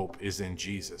your hope is in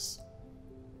Jesus.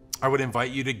 I would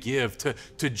invite you to give,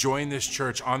 to join this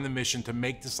church on the mission to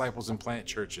make disciples and plant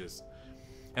churches.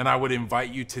 And I would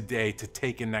invite you today to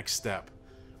take a next step.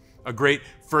 A great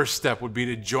first step would be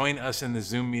to join us in the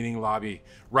Zoom meeting lobby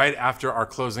right after our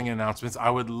closing announcements.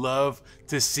 I would love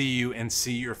to see you and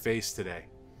see your face today.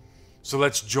 So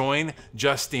let's join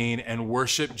Justine and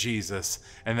worship Jesus,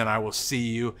 and then I will see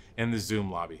you in the Zoom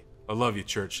lobby. I love you,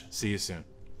 church. See you soon.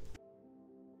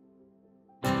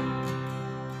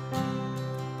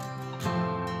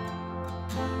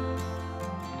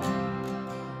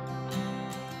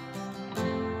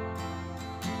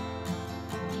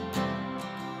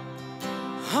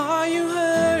 Are you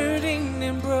hurting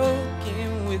and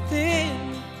broken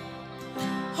within?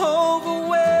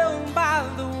 Overwhelmed by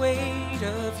the weight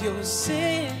of your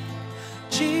sin?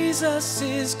 Jesus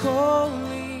is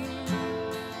calling.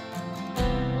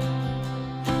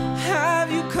 Have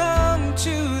you come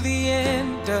to the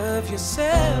end of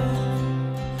yourself?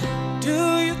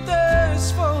 Do you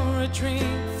thirst for a drink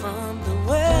from the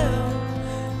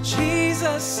well?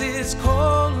 Jesus is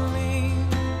calling.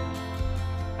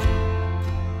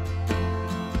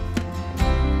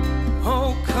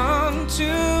 Oh, come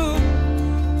to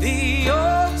the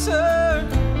altar.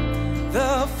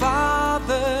 The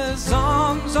Father's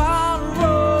arms are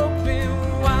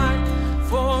open wide.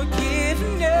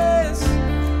 Forgiveness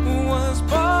was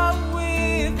bought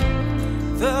with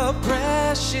the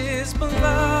precious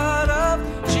blood of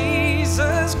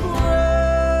Jesus Christ.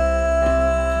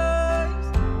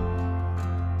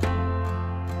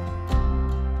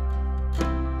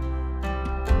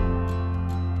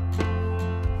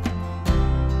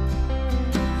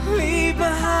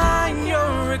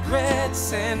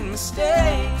 Regrets and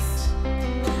mistakes.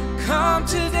 Come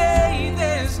today,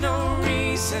 there's no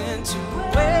reason to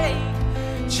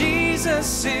wait. Jesus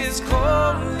Jesus is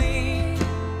calling.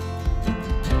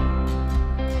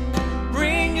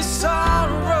 Bring your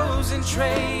sorrows and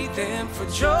trade them for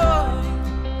joy.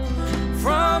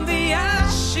 From the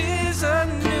ashes a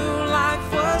new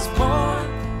life was born.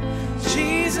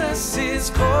 Jesus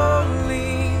is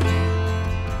calling.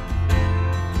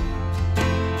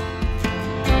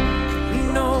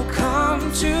 No,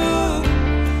 come to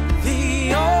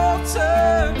the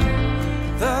altar.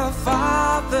 The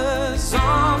Father's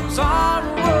arms are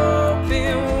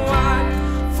open wide.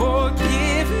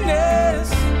 Forgiveness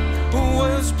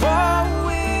was bought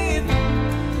with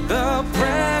the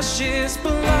precious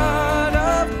blood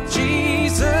of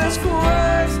Jesus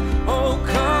Christ. Oh,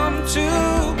 come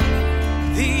to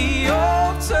the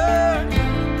altar.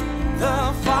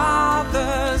 The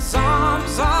Father's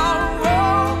arms are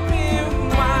open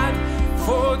wide.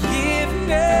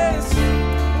 Forgiveness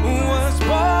was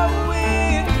bought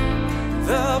with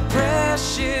the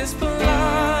precious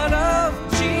blood of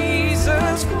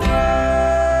Jesus Christ.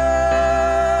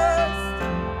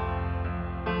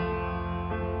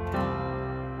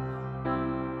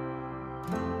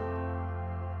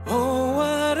 Oh,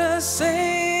 what a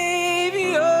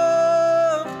Savior!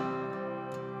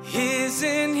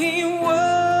 Isn't He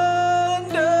wonderful?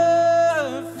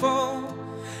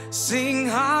 Sing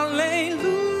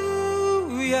hallelujah!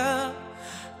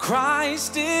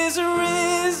 Christ is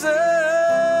risen.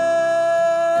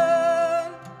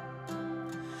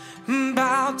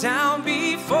 Bow down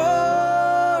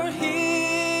before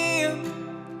Him,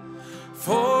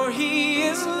 for He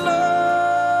is lawful.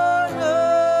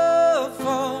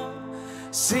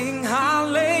 Sing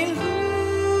hallelujah,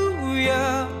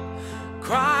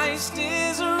 Christ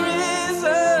is risen.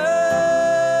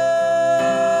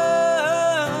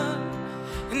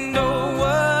 And oh,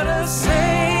 what a Savior!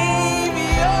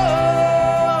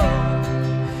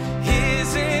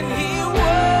 Isn't He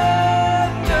wonderful?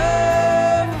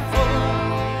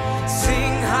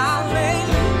 Sing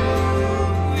hallelujah,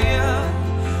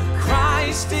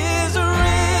 Christ is risen.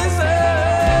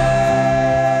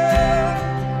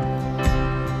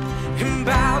 And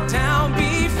bow down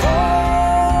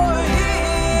before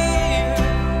Him,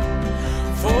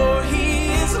 for He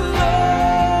is lawful.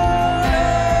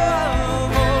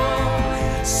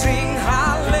 Sing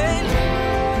hallelujah,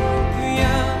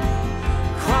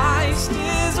 Christ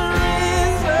is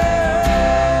risen.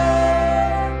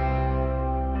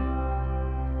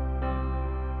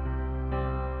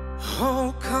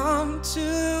 Oh, come to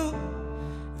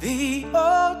the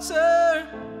altar.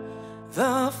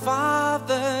 The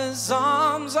Father's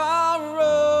arms are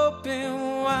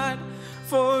open wide.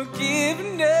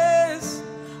 Forgiveness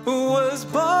was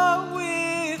bought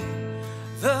with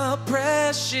the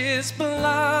precious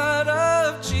blood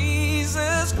of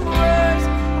Jesus Christ.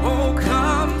 Oh,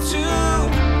 come to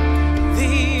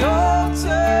the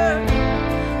altar.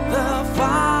 The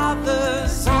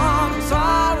Father's arms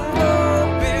are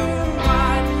open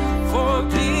wide.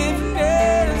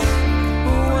 Forgiveness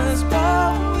was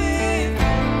bought with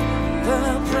the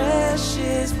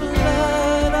precious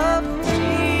blood of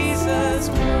Jesus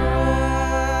Christ.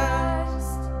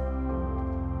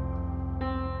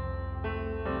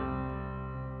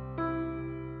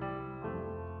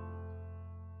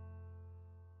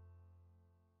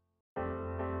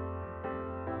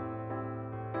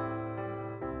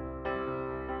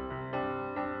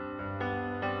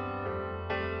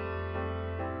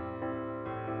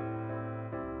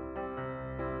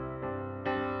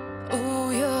 Oh,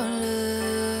 your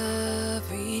love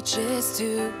reaches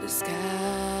to the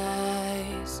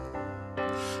skies,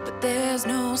 but there's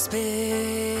no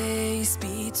space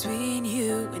between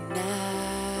you and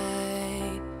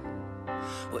I.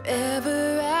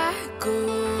 Wherever I go,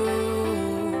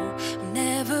 I'm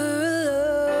never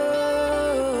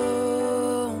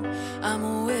alone.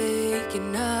 I'm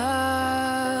waking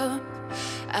up,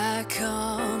 I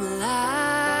come alive.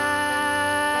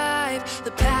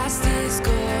 The past is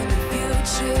gone, the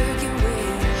future can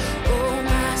wait. Oh,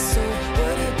 my soul,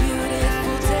 what a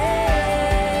beautiful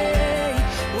day.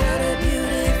 What a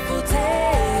beautiful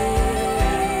day.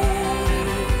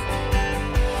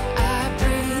 I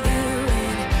breathe you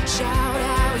in, shout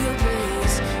out your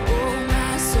praise. Oh,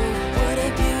 my soul, what a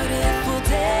beautiful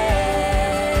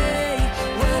day.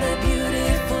 What a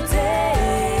beautiful day.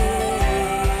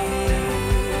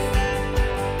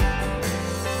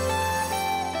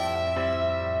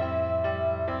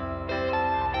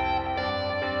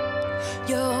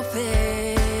 Your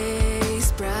face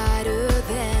brighter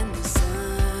than the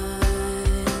sun.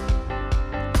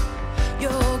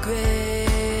 Your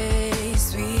grace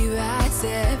rewrites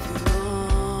every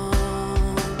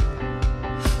wrong.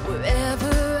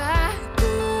 Wherever I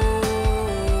go,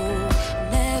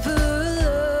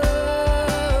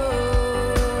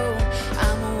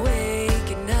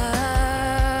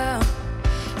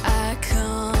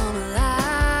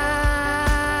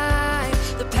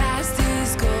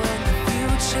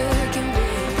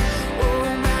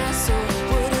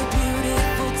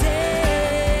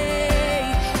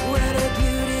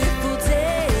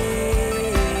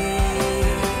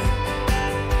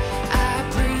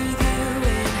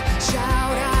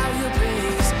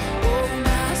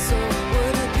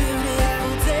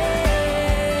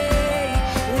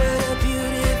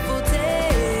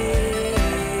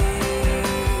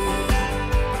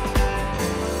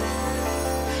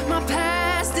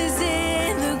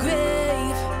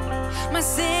 My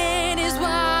sin is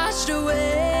washed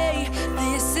away.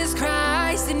 This is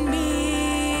Christ in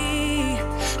me.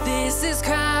 This is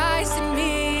Christ in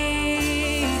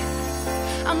me.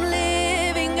 I'm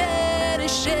living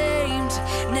unashamed.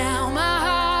 Now my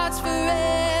heart's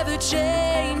forever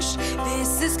changed.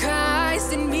 This is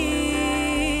Christ in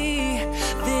me.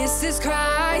 This is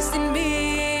Christ in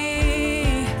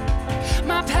me.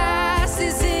 My past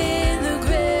is in the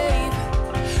grave.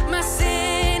 My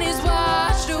sin is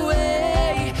washed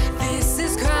away. This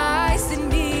is Christ in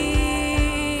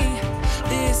me.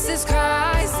 This is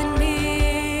Christ in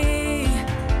me.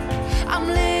 I'm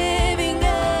living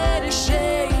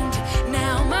unashamed.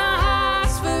 Now my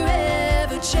heart's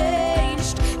forever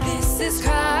changed. This is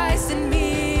Christ in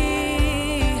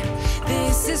me.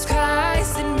 This is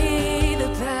Christ in me. The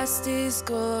past is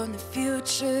gone, the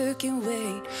future can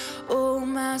wait. Oh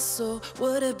my soul,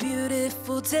 what a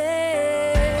beautiful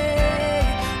day.